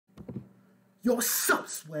Yo, what's up,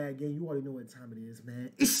 swag gang? You already know what time it is,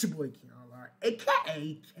 man. It's your boy KLR,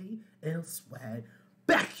 aka KL Swag,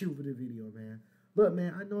 back here with the video, man. Look,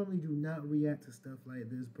 man, I normally do not react to stuff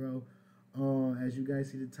like this, bro. As you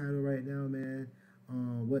guys see the title right now, man.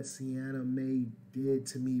 What Sienna Mae did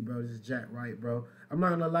to me, bro. This is Jack Wright, bro. I'm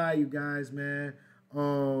not gonna lie, you guys, man.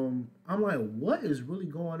 I'm like, what is really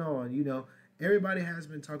going on? You know, everybody has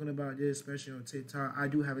been talking about this, especially on TikTok. I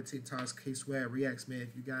do have a TikTok, K Swag Reacts, man.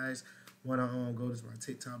 If you guys wanna go to my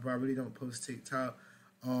TikTok, bro. I really don't post TikTok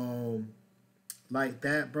like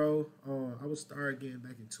that, bro. I will start getting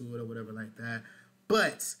back into it or whatever like that.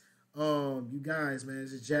 But you guys, man,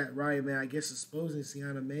 this is Jack Wright, man. I guess exposing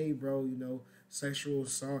Sienna Mae, bro, you know, sexual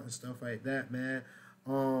assault and stuff like that, man.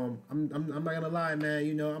 I'm not gonna lie, man,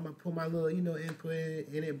 you know, I'm gonna put my little, you know, input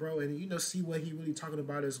in it, bro, and you know, see what he really talking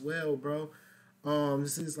about as well, bro.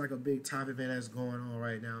 This is like a big topic, man, that's going on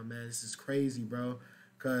right now, man. This is crazy, bro,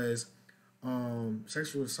 because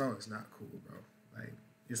sexual assault is not cool, bro. Like,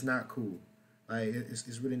 it's not cool. Like,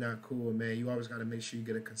 it's really not cool, man. You always got to make sure you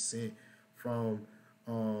get a consent from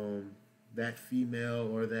that female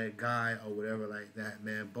or that guy or whatever like that,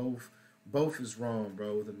 man. Both is wrong,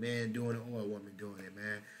 bro. With a man doing it or a woman doing it,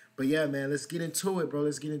 man. But yeah, man, let's get into it, bro.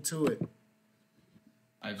 Let's get into it.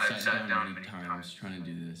 I've sat down many times trying to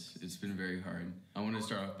do this. It's been very hard. I want to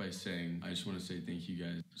start off by saying, I just want to say thank you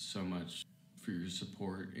guys so much for your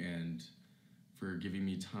support and for giving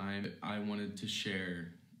me time. I wanted to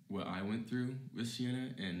share what I went through with Sienna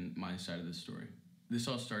and my side of the story. This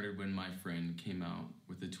all started when my friend came out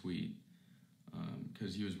with a tweet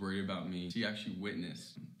because he was worried about me. He actually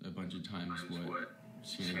witnessed a bunch of times what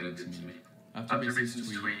Sienna did to me. After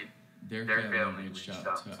Mason's tweet, their family reached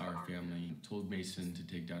out to our family, told Mason to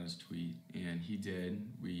take down his tweet, and he did.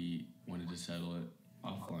 We wanted to settle it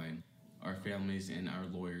offline. Our families and our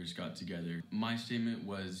lawyers got together. My statement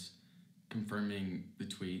was confirming the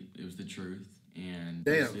tweet. It was the truth, and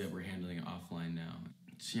basically we're handling it offline now.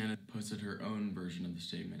 Sienna posted her own version of the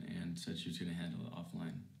statement and said she was going to handle it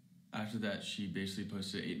offline. After that, she basically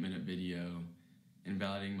posted an 8-minute video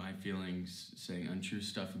invalidating my feelings, saying untrue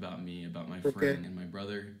stuff about me, about my friend and my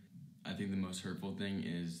brother. I think the most hurtful thing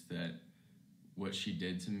is that what she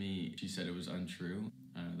did to me, she said it was untrue.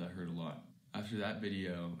 That hurt a lot. After that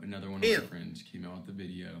video, another one of my friends came out with the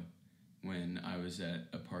video when I was at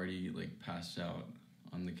a party, like passed out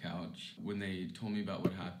on the couch. When they told me about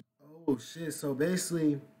what happened. Oh shit! So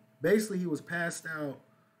basically he was passed out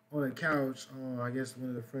on a couch. I guess one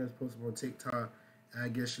of the friends posted on TikTok. And I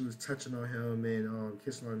guess she was touching on him and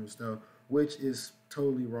kissing on him and stuff, which is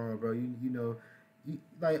totally wrong, bro. You know,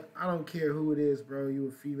 like, I don't care who it is, bro. You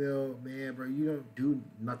a female, man, bro. You don't do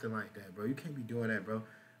nothing like that, bro. You can't be doing that, bro.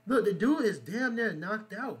 Look, the dude is damn near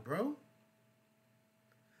knocked out, bro.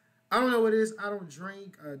 I don't know what it is. I don't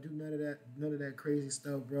drink. I do none of that crazy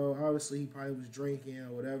stuff, bro. Obviously, he probably was drinking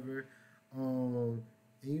or whatever. And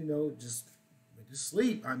you know, just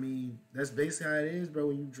sleep. I mean, that's basically how it is, bro.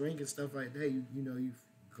 When you drink and stuff like that, you know, you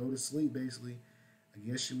go to sleep, basically. I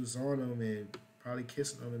guess she was on him and probably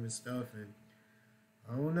kissing on him and stuff, and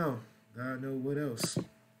I don't know. God know what else.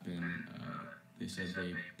 And they said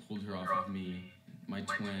they pulled her off of me. My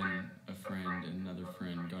twin, a friend, and another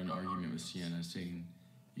friend got in an argument with Sienna saying,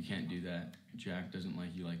 "You can't do that. Jack doesn't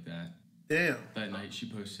like you like that." Damn. That night, she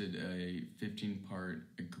posted a 15-part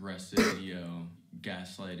aggressive video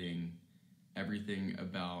gaslighting everything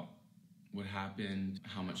about what happened,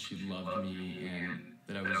 how much she loved me, and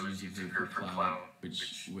that I was using her for clout,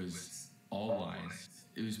 which was all lies.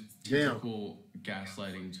 It was typical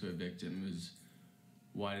gaslighting to a victim. It was,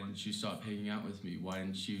 why didn't you stop hanging out with me? Why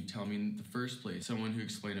didn't you tell me in the first place? Someone who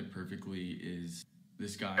explained it perfectly is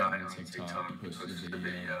this guy on TikTok. He posted a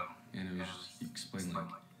video, and it was just, he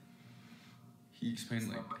explained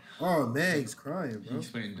like, oh man, he's crying, bro. He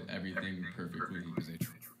explained everything perfectly.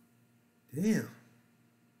 Damn.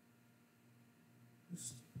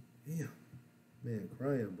 Damn. Man,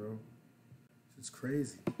 crying, bro. It's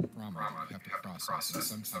crazy. Trauma you have to process,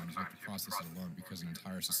 and sometimes you have to process it alone because an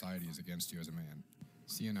entire society is against you as a man.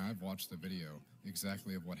 Sienna, I've watched the video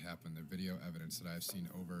exactly of what happened, the video evidence that I've seen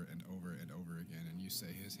over and over and over again, and you say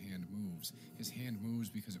his hand moves. His hand moves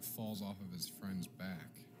because it falls off of his friend's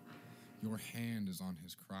back. Your hand is on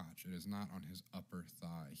his crotch. It is not on his upper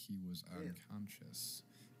thigh. He was unconscious.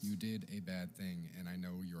 You did a bad thing, and I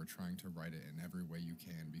know you're trying to right it in every way you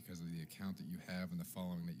can because of the account that you have and the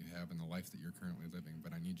following that you have and the life that you're currently living,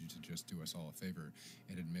 but I need you to just do us all a favor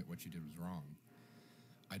and admit what you did was wrong.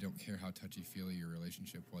 I don't care how touchy-feely your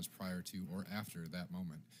relationship was prior to or after that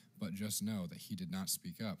moment, but just know that he did not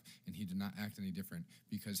speak up, and he did not act any different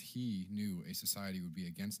because he knew a society would be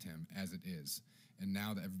against him as it is. And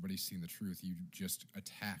now that everybody's seen the truth, you just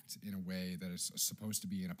attacked in a way that is supposed to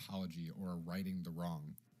be an apology or a righting the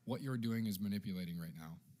wrong. What you're doing is manipulating right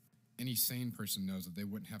now. Any sane person knows that they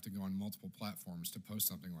wouldn't have to go on multiple platforms to post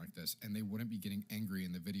something like this, and they wouldn't be getting angry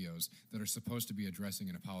in the videos that are supposed to be addressing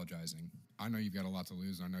and apologizing. I know you've got a lot to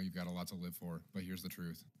lose, and I know you've got a lot to live for, but here's the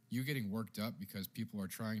truth. You getting worked up because people are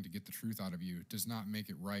trying to get the truth out of you does not make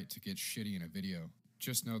it right to get shitty in a video.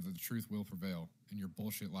 Just know that the truth will prevail, and your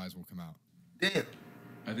bullshit lies will come out. Damn.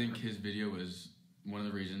 I think his video was one of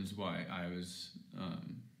the reasons why I was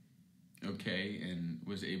okay and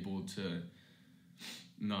was able to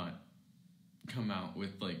not come out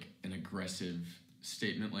with like an aggressive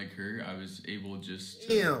statement like her. I was able just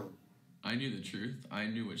to, I knew the truth. I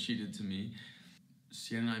knew what she did to me.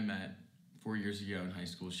 Sienna and I met 4 years ago in high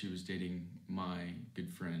school. She was dating my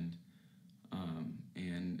good friend,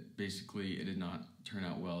 and basically it did not turn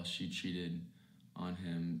out well. She cheated on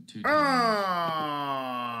him 2 times. Oh,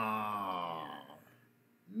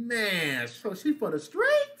 man. So she for the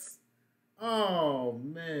streets? Oh,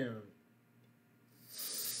 man.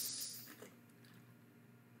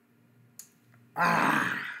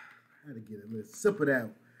 I had to get a little sip of that.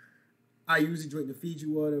 I usually drink the Fiji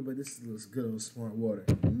water, but this looks good on smart water.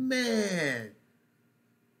 Man.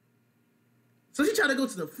 So she trying to go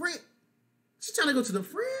to the friend. She trying to go to the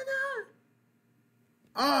friend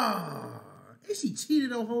now? Oh. And she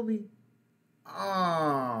cheated on homie.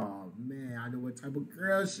 Oh, man. I know what type of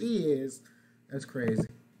girl she is. That's crazy.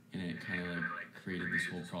 And it kind of like created this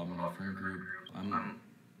whole problem in our friend group. I'm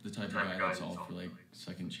the type of guy that's all for like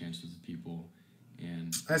second chances with people.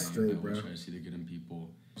 And that's straight, I bro. always try to see the good in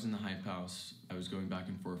people. I was in the Hype House. I was going back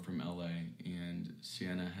and forth from LA, and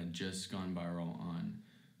Sienna had just gone viral on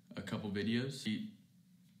a couple videos. She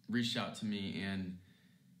reached out to me and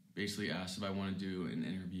basically asked if I want to do an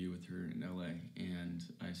interview with her in LA, and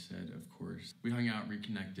I said, of course. We hung out,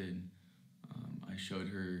 reconnected. I showed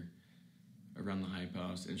her around the Hype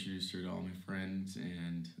House, introduced her to all my friends,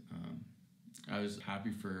 and I was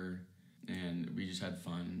happy for her, and we just had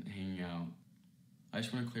fun hanging out. I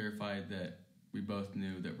just want to clarify that we both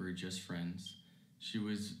knew that we were just friends. She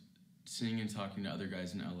was seeing and talking to other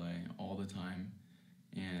guys in LA all the time,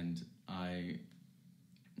 and I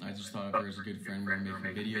just thought of her as a good friend. We were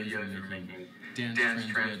making videos, we were making dance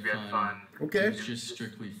trends, we had fun. Okay. It was just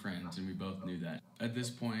strictly friends, and we both knew that. At this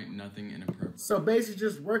point, nothing inappropriate. So basically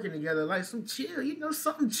just working together, like some chill,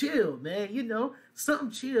 something chill, man.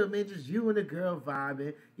 Something chill, man. Just you and the girl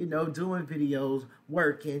vibing, doing videos,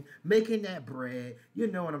 working, making that bread. You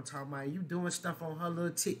know what I'm talking about. You doing stuff on her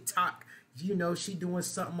little TikTok. She doing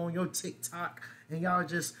something on your TikTok. And y'all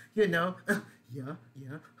just, the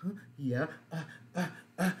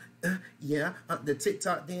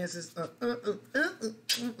TikTok dances, just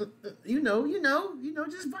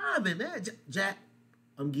vibing, man. Jack,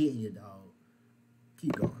 I'm getting you, dog.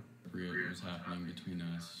 Keep going. What was happening between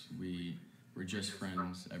us. We were just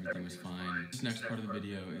friends. Everything was fine. This next part of the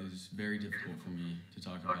video is very difficult for me to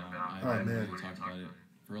talk about. I've been wanting to talk about it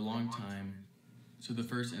for a long time. So the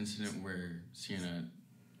first incident where Sienna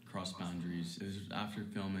crossed boundaries, it was after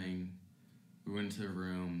filming. We went into the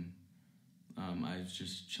room. I was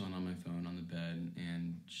just chilling on my phone on the bed,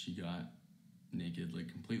 and she got naked, like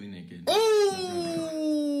completely naked.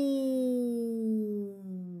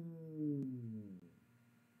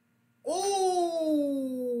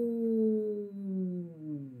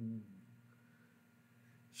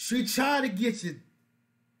 She tried to get you.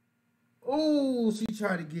 She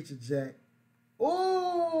tried to get you, Jack.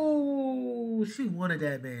 She wanted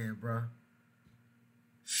that man, bro.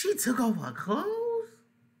 She took off her clothes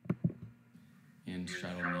and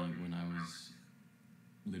straddled me when I was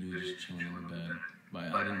literally just chilling on the bed.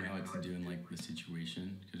 But I didn't know what to do in like the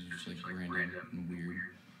situation because it was just like random and weird.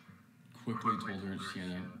 Quickly told her,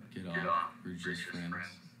 Sienna, get off. We're just friends.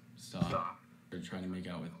 Stop. They're trying to make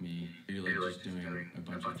out with me. You're like just doing a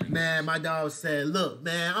bunch of things. Man, my dog said, look,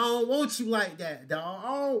 man, I don't want you like that,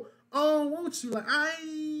 dog. I don't want you like, I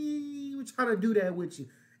ain't even trying to do that with you.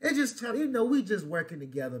 It's just trying, we just working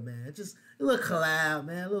together, man. Just a little collab,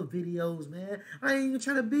 man. Little videos, man. I ain't even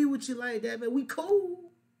trying to be with you like that, man. We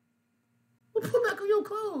cool. Well, put back on your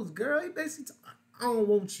clothes, girl. He basically, I don't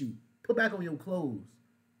want you. Put back on your clothes.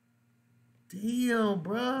 Damn,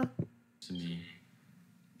 bruh. To me,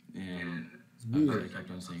 and I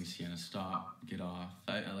kept on saying, Sienna, stop, get off.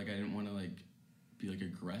 I didn't want to be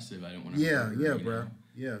aggressive. I didn't want to. Yeah, bro.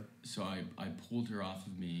 Yeah. So I pulled her off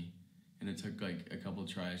of me, and it took a couple of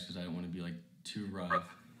tries because I didn't want to be too rough.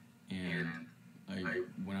 And I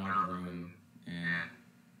went out of the room, and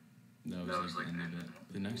that was the end of it.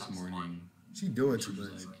 The next morning, she doing she too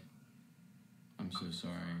was much. I'm so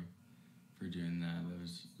sorry for doing that. That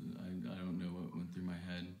was I don't know what went through my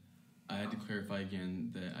head. I had to clarify again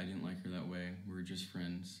that I didn't like her that way. We were just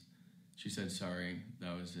friends. She said sorry.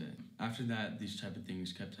 That was it. After that, these type of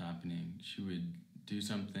things kept happening. She would do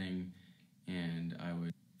something, and I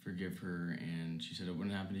would forgive her, and she said it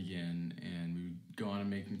wouldn't happen again, and we would go on and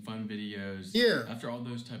making fun videos. Yeah. After all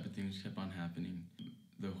those type of things kept on happening,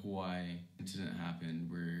 the Hawaii incident happened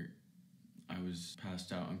where I was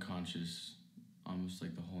passed out unconscious almost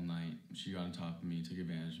like the whole night. She got on top of me, took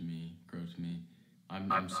advantage of me, groped me.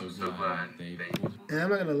 I'm so glad they pulled. And I'm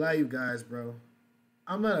not gonna lie, you guys, bro.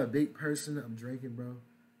 I'm not a big person of drinking, bro.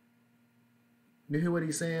 You hear what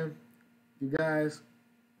he's saying? You guys,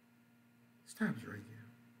 stop drinking.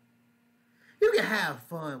 You can have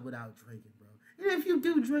fun without drinking, bro. And if you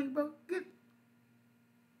do drink, bro, get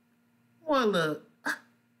one little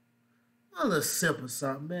sip or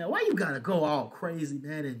something, man. Why you gotta go all crazy,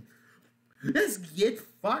 man, and let's get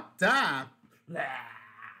fucked up?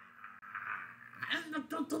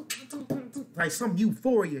 Like some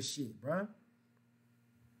euphoria shit, bro.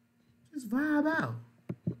 Just vibe out.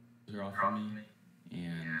 They're off of me,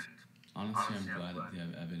 and honestly, I'm glad that they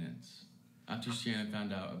have evidence. After Sienna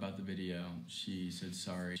found out about the video, she said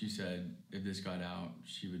sorry. She said if this got out,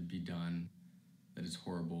 she would be done, that it's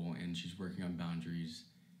horrible, and she's working on boundaries,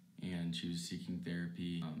 and she was seeking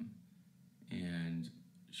therapy. And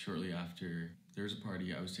shortly after, there was a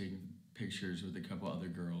party. I was taking pictures with a couple other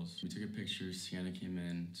girls. We took a picture. Sienna came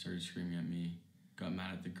in, started screaming at me, got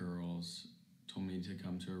mad at the girls, told me to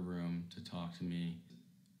come to her room to talk to me.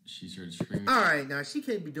 She started screaming. All right, now she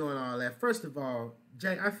can't be doing all that. First of all,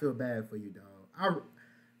 Jack, I feel bad for you, dog.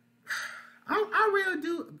 I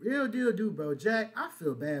real deal do, bro. Jack, I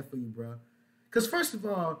feel bad for you, bro. Cause first of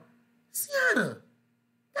all, Sienna,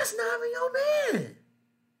 that's not even your man.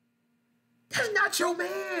 That's not your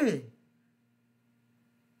man.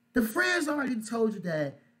 The friends already told you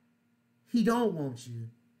that he don't want you.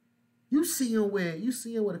 You see him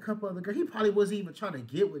with a couple other girls. He probably wasn't even trying to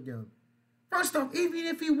get with them. First off, even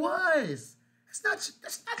if he was, that's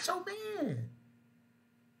not your man.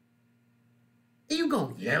 And you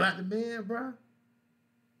gonna yell at the man, bro?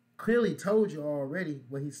 Clearly told you already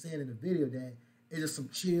what he's saying in the video that it's just some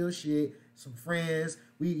chill shit, some friends.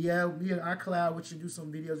 I collab with you, do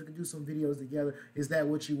some videos. We can do some videos together. Is that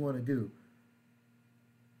what you want to do?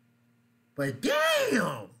 But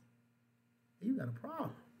damn, you got a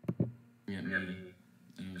problem. At me, and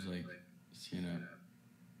I was like, Sienna,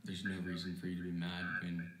 there's no reason for you to be mad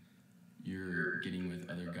when you're getting with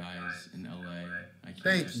other guys in LA. I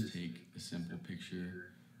can't just take a simple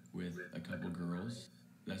picture with a couple girls.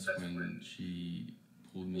 That's when she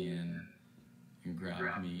pulled me in and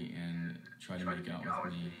grabbed me and tried to make out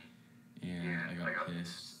with me, and I got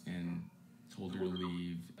pissed and told her to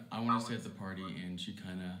leave. I want to stay at the party, and she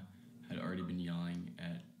kind of had already been yelling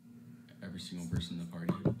at every single person in the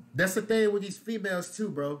party. That's the thing with these females too,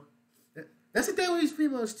 bro. That's the thing with these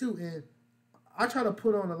females too, and I try to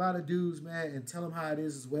put on a lot of dudes, man, and tell them how it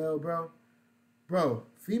is as well, bro. Bro,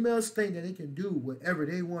 females think that they can do whatever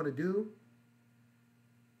they want to do,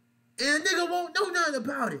 and a nigga won't know nothing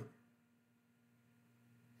about it.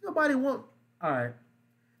 Nobody won't. All right,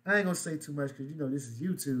 I ain't gonna say too much because you know this is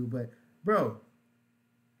YouTube, but bro,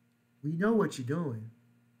 we know what you're doing.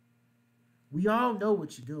 We all know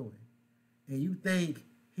what you're doing, and you think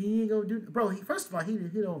he ain't gonna do, bro. First of all, he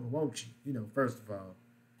don't want you. You know, first of all,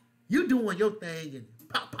 you doing your thing and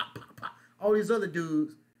pop, pop, pop, pop. All these other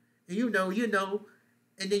dudes, and you know,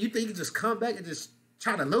 and then you think you can just come back and just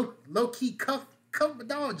try to low key cuff my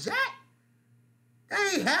dog Jack.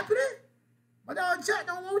 That ain't happening. My dog Jack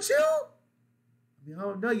don't want you. I mean, I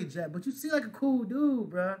don't know you, Jack, but you seem like a cool dude,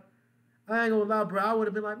 bro. I ain't gonna lie, bro. I would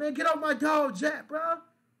have been like, man, get off my dog, Jack, bro.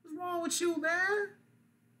 What's wrong with you, man?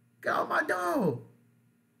 Get off my dog.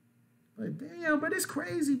 But damn, bro, this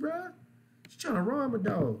crazy, bro. She's trying to run my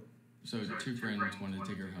dog. So two friends wanted to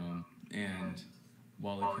take her home, and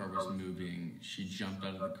while the car was moving, she jumped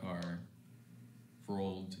out of the car,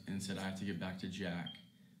 rolled, and said, I have to get back to Jack.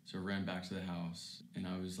 So I ran back to the house, and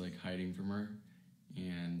I was like hiding from her,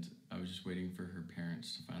 and I was just waiting for her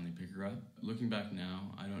parents to finally pick her up. Looking back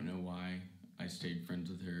now, I don't know why I stayed friends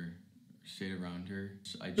with her, stayed around her.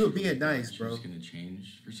 You're being nice, bro. She was going to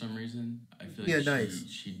change for some reason. I feel like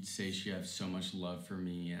she'd say she has so much love for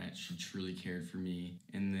me and that she truly cared for me.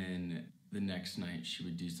 And then the next night she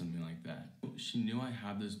would do something like that. She knew I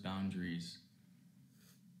had those boundaries.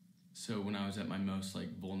 So when I was at my most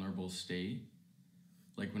like vulnerable state,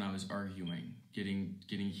 like when I was arguing, getting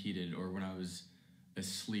heated, or when I was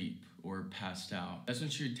asleep or passed out, that's when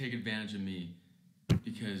she would take advantage of me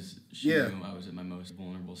because she knew I was at my most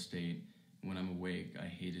vulnerable state, when I'm awake, I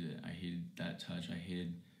hated it. I hated that touch. I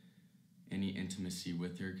hated any intimacy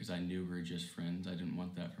with her because I knew we were just friends. I didn't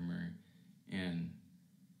want that from her. And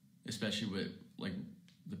especially with, like,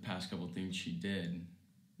 the past couple things she did,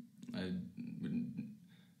 I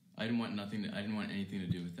didn't want anything to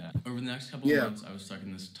do with that. Over the next couple of months, I was stuck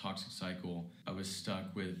in this toxic cycle. I was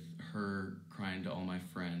stuck with her crying to all my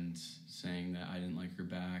friends, saying that I didn't like her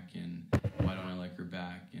back, and why don't I like her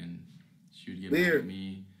back? And she would get mad at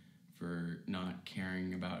me for not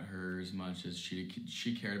caring about her as much as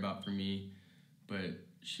she cared about for me. But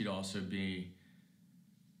she'd also be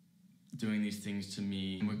doing these things to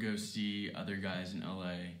me. I would go see other guys in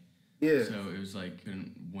LA. Yeah. So it was like,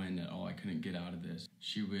 couldn't win at all. I couldn't get out of this.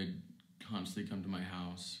 She would constantly come to my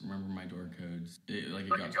house, remember my door codes. It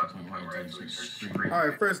got to the point where I just scream. All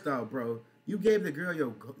right, first off, bro, you gave the girl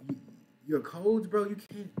your codes, bro. You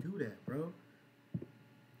can't do that, bro.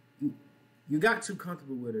 You got too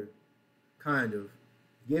comfortable with her, kind of.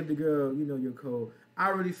 You gave the girl, your code. I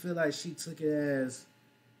really feel like she took it as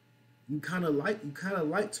you kind of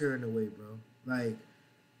liked her in a way, bro. Like,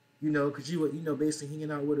 because you were, basically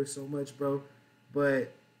hanging out with her so much, bro.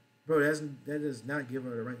 But, bro, that does not give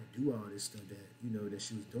her the right to do all this stuff that, that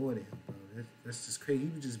she was doing to him, bro. That's just crazy.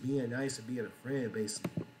 You were just being nice and being a friend,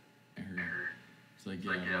 basically. I heard. It's like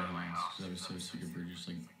getting out of my house because I was so sick of her just,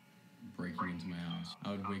 like, breaking into my house.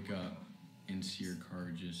 I would wake up and see her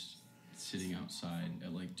car just sitting outside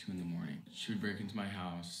at, like, 2 in the morning. She would break into my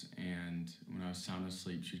house, and when I was sound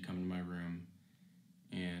asleep, she'd come into my room,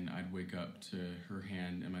 and I'd wake up to her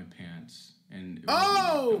hand in my pants, and it was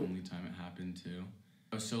the only time it happened too.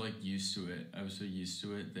 I was so, like, used to it. I was so used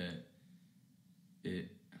to it that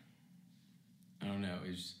I don't know,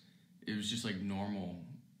 it was just, like, normal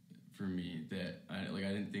for me that I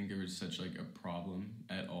didn't think there was such, like, a problem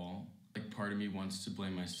at all. Like, part of me wants to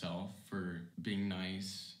blame myself for being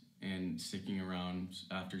nice and sticking around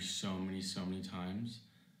after so many times.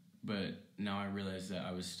 But now I realize that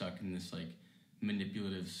I was stuck in this, like,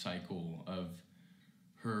 manipulative cycle of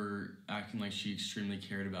her acting like she extremely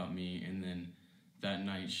cared about me, and then that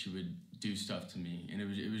night she would do stuff to me, and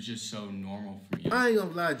it was just so normal for me. I ain't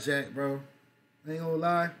gonna lie, Jack, bro. I ain't gonna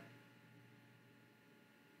lie.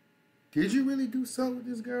 Did you really do something with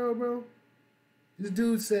this girl, bro? This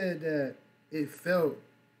dude said that it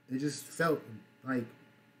just felt like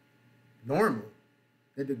normal.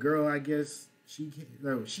 That the girl, I guess, she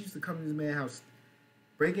used to come to this man's house,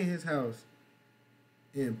 break in his house,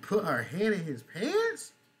 and put her hand in his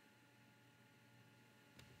pants?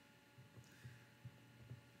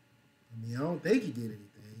 I mean, I don't think he did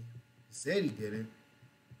anything. He said he didn't.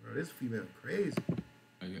 Bro, this female crazy.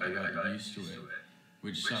 I got used to it,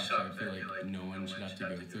 which sucks. I feel like no one should have to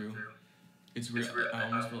go through. It's real. I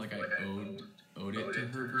almost felt like I owed it to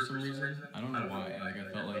her for some reason. I don't know why. Like,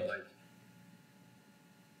 I felt like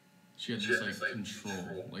she had this, like,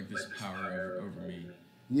 control, like, this power over me.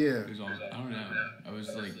 Yeah. It was all, I don't know. I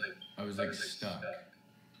was like stuck.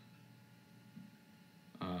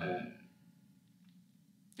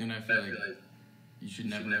 And I feel like you should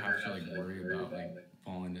never have to, like, worry about, like,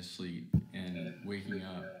 falling asleep and waking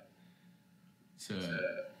up to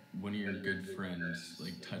one of your good friends,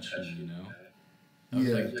 like, touching you, I was,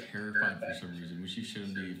 like, terrified for some reason, which you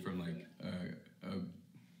shouldn't be from, like,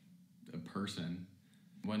 a person.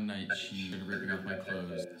 One night she started ripping off my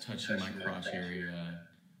clothes, touching my crotch area,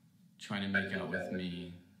 trying to make out with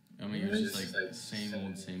me. I mean, it was just, like, same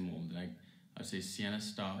old. And I'd say, Sienna,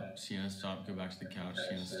 stop, go back to the couch,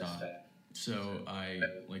 Sienna, stop. So I,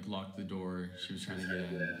 like, locked the door, she was trying to get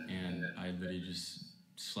in, and I literally just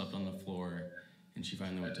slept on the floor, and she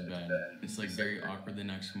finally went to bed. It's, like, very awkward the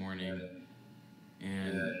next morning,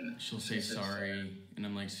 and she'll say sorry, and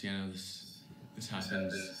I'm like, Sienna, this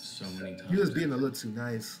happens so many times. You're just being a little too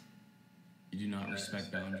nice. You do not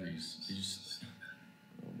respect boundaries. You just...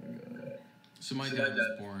 Oh my God. So my dad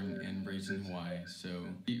was born and raised in Hawaii. So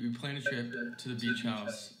we planned a trip to the beach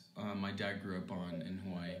house my dad grew up on in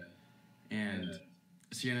Hawaii. And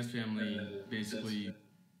Sienna's family basically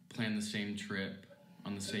planned the same trip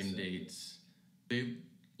on the same dates. They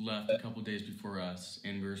left a couple days before us,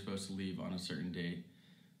 and we were supposed to leave on a certain date.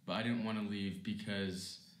 But I didn't want to leave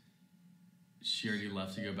because she already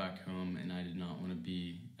left to go back home, and I did not want to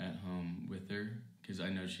be at home with her because I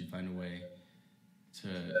know she'd find a way to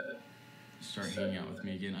start hanging out with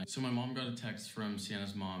me again. So my mom got a text from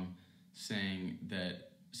Sienna's mom saying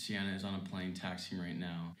that Sienna is on a plane taxiing right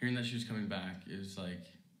now. Hearing that she was coming back, it was like,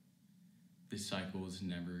 this cycle is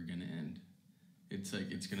never gonna end. It's like,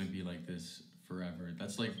 it's gonna be like this forever.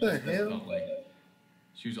 That's like, what it felt like.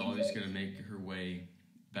 She was always gonna make her way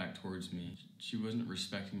back towards me. She wasn't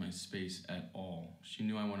respecting my space at all. She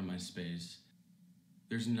knew I wanted my space.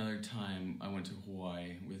 There's another time I went to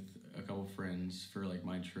Hawaii with a couple friends for like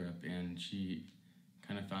my trip, and she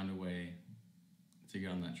kind of found a way to get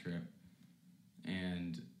on that trip.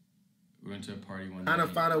 And we went to a party one night. Kind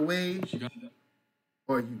of found a way,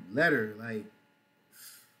 or you let her, like.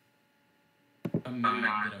 I'm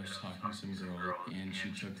mad that I was talking to some girl, and she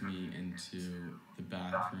took me into the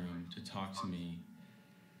bathroom to talk to me,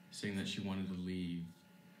 saying that she wanted to leave.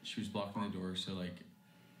 She was blocking the door, so like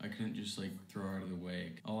I couldn't just like throw her out of the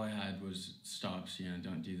way. All I had was, stop, Sienna,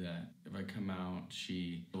 don't do that. If I come out,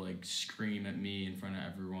 she will like scream at me in front of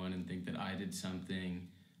everyone and think that I did something.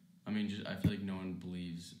 I mean, I feel like no one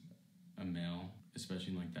believes a male,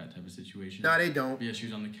 especially in like that type of situation. No, they don't. But yeah, she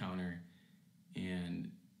was on the counter and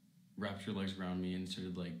wrapped her legs around me and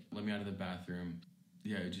started like, let me out of the bathroom.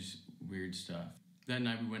 Yeah, just weird stuff. That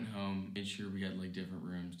night we went home, made sure we had like different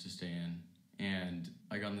rooms to stay in. And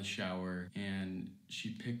I got in the shower and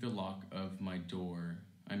she picked the lock of my door.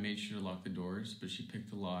 I made sure to lock the doors, but she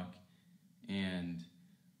picked the lock and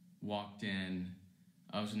walked in.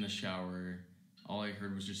 I was in the shower. All I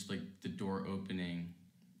heard was just like the door opening.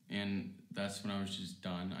 And that's when I was just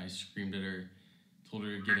done. I screamed at her, told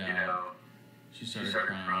her to get out. She started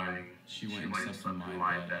crying. She went and slept in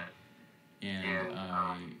my bed. And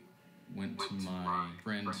I went to my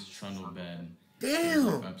friend's trundle bed.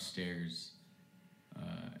 Damn! Upstairs.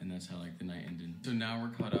 And that's how like the night ended. So now we're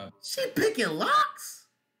caught up. She picking locks?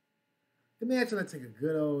 The man trying to take a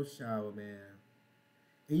good old shower, man.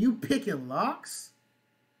 And you picking locks?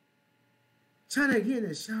 Trying to get in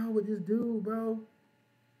the shower with this dude, bro?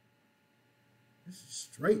 This is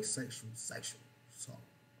straight sexual assault.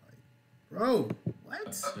 Like, bro,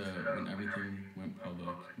 what? When everything went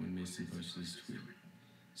public, when Mason posted this tweet.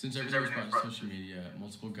 Since everything was brought to social media,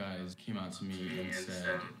 multiple guys came out to me and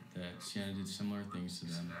said that Sienna did similar things to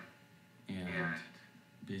them. And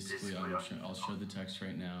basically, I'll show the text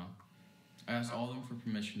right now. I asked all of them for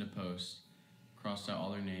permission to post, crossed out all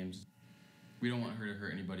their names. We don't want her to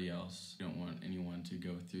hurt anybody else. We don't want anyone to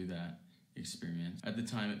go through that experience. At the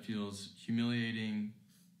time, it feels humiliating.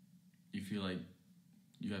 You feel like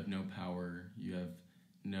you have no power. You have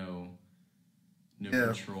no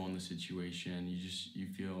control in the situation. You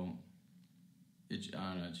feel I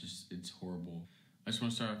don't know, it's horrible. I just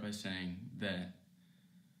want to start off by saying that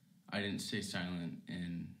I didn't stay silent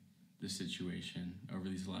in this situation over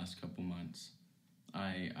these last couple months.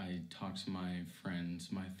 I talked to my friends,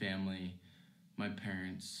 my family, my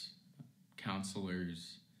parents,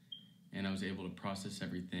 counselors, and I was able to process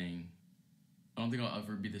everything. I don't think I'll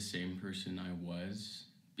ever be the same person I was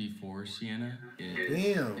before Sienna.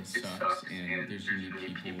 It sucks, and there's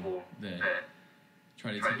unique people that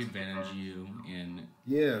try to take advantage of you and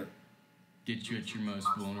get you at your most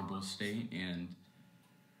vulnerable state, and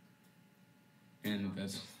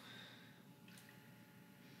that's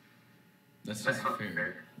not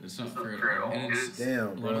fair. That's not fair at all. And it's a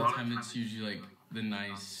lot of the time it's usually like the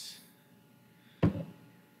nice.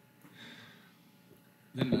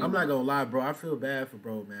 I'm not gonna lie, bro. I feel bad for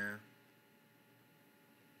bro, man.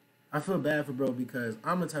 I feel bad for bro because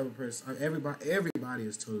I'm the type of person. Everybody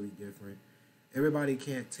is totally different. Everybody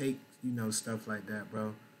can't take stuff like that,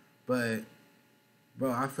 bro. But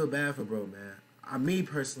bro, I feel bad for bro, man. Me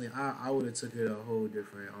personally, I would have took it a whole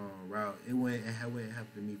different route. It wouldn't happen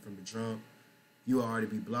to me from the jump. You would already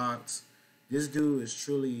be blocked. This dude is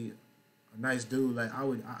truly a nice dude. Like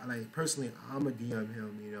personally, I'ma DM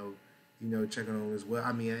him. Checking on him as well.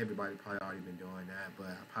 I mean, everybody probably already been doing that, but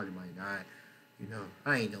I probably might not.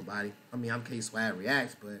 I ain't nobody. I mean, I'm K-Swag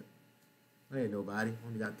Reacts, but I ain't nobody.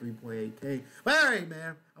 Only got 3.8K. But all right,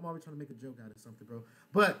 man. I'm always trying to make a joke out of something, bro.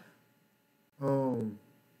 But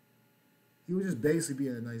he was just basically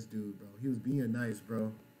being a nice dude, bro. He was being nice,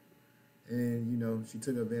 bro. And she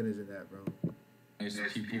took advantage of that, bro. Nice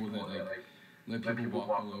people that let people walk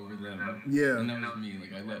all over them. Yeah. And that was me.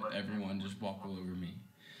 Like I let everyone just walk all over me.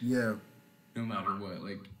 Yeah. No matter what.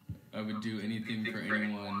 Like I would do anything for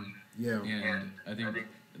anyone. Yeah. And I think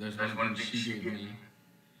there's one thing she gave me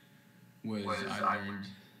was I learned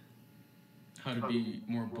how to be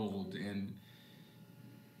more bold and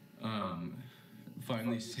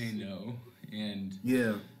finally say no and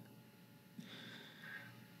know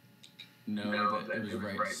that it was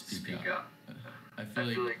right to speak up. I feel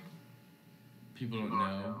like people don't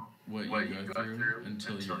know what you go through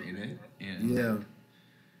until you're in it, and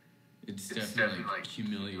it's definitely like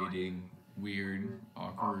humiliating, weird,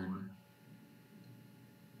 awkward.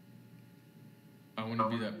 I want to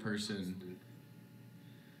be that person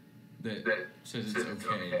that says it's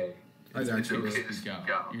okay. I got you. To speak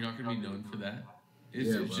out. You're not going to be known for that.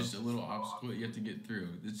 It's just a little obstacle that you have to get through.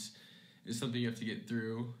 It's something you have to get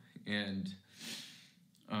through, and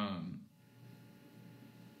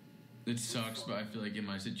it sucks, but I feel like in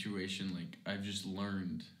my situation, like, I've just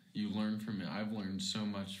learned. You learn from it. I've learned so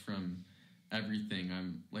much from everything.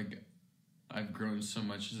 I've grown so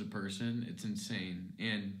much as a person. It's insane.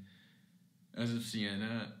 And as of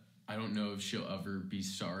Sienna, I don't know if she'll ever be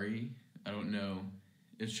sorry. I don't know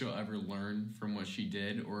if she'll ever learn from what she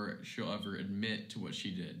did or she'll ever admit to what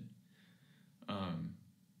she did.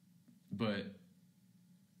 But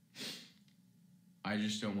I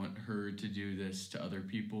just don't want her to do this to other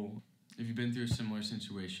people. If you've been through a similar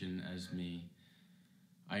situation as me,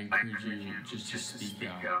 I encourage you just to speak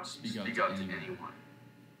out. Speak out to anyone.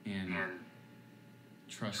 And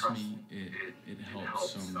trust me, it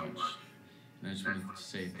helps so much. And I just wanted to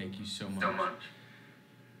say thank you so much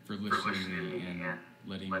for listening to me and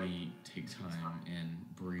letting me take time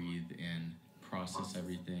and breathe and process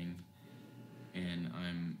everything. And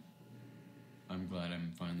I'm glad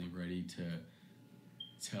I'm finally ready to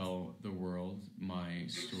tell the world my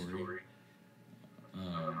story.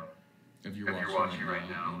 If you're watching right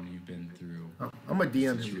now and you've been through I'm a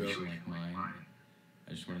DM a situation like mine,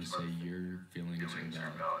 I just want to say your feelings are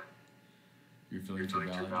valid. Your feelings are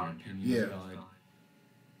valid, your opinion is valid.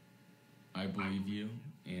 I believe you,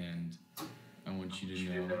 and I want you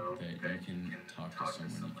to know that you can talk to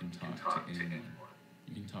someone, you can talk to anyone,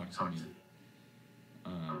 you can talk to me.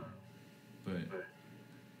 But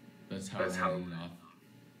that's how I want to end off.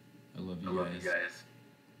 I love you guys.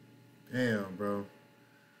 Damn, bro.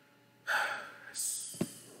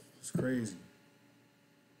 It's crazy.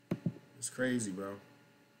 It's crazy, bro.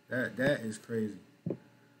 That is crazy.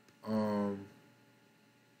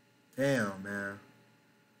 Damn, man.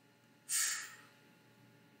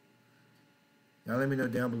 Y'all let me know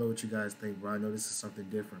down below what you guys think, bro. I know this is something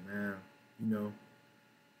different, man. You know,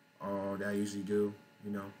 that I usually do,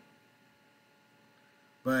 you know.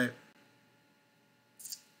 But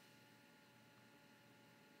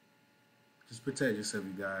just protect yourself,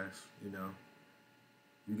 you guys, you know.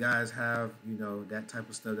 You guys have, you know, that type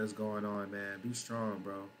of stuff that's going on, man. Be strong,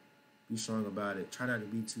 bro. Be strong about it. Try not to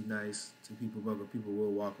be too nice to people, bro, but people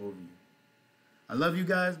will walk over you. I love you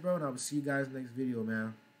guys, bro, and I will see you guys next video,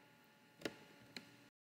 man.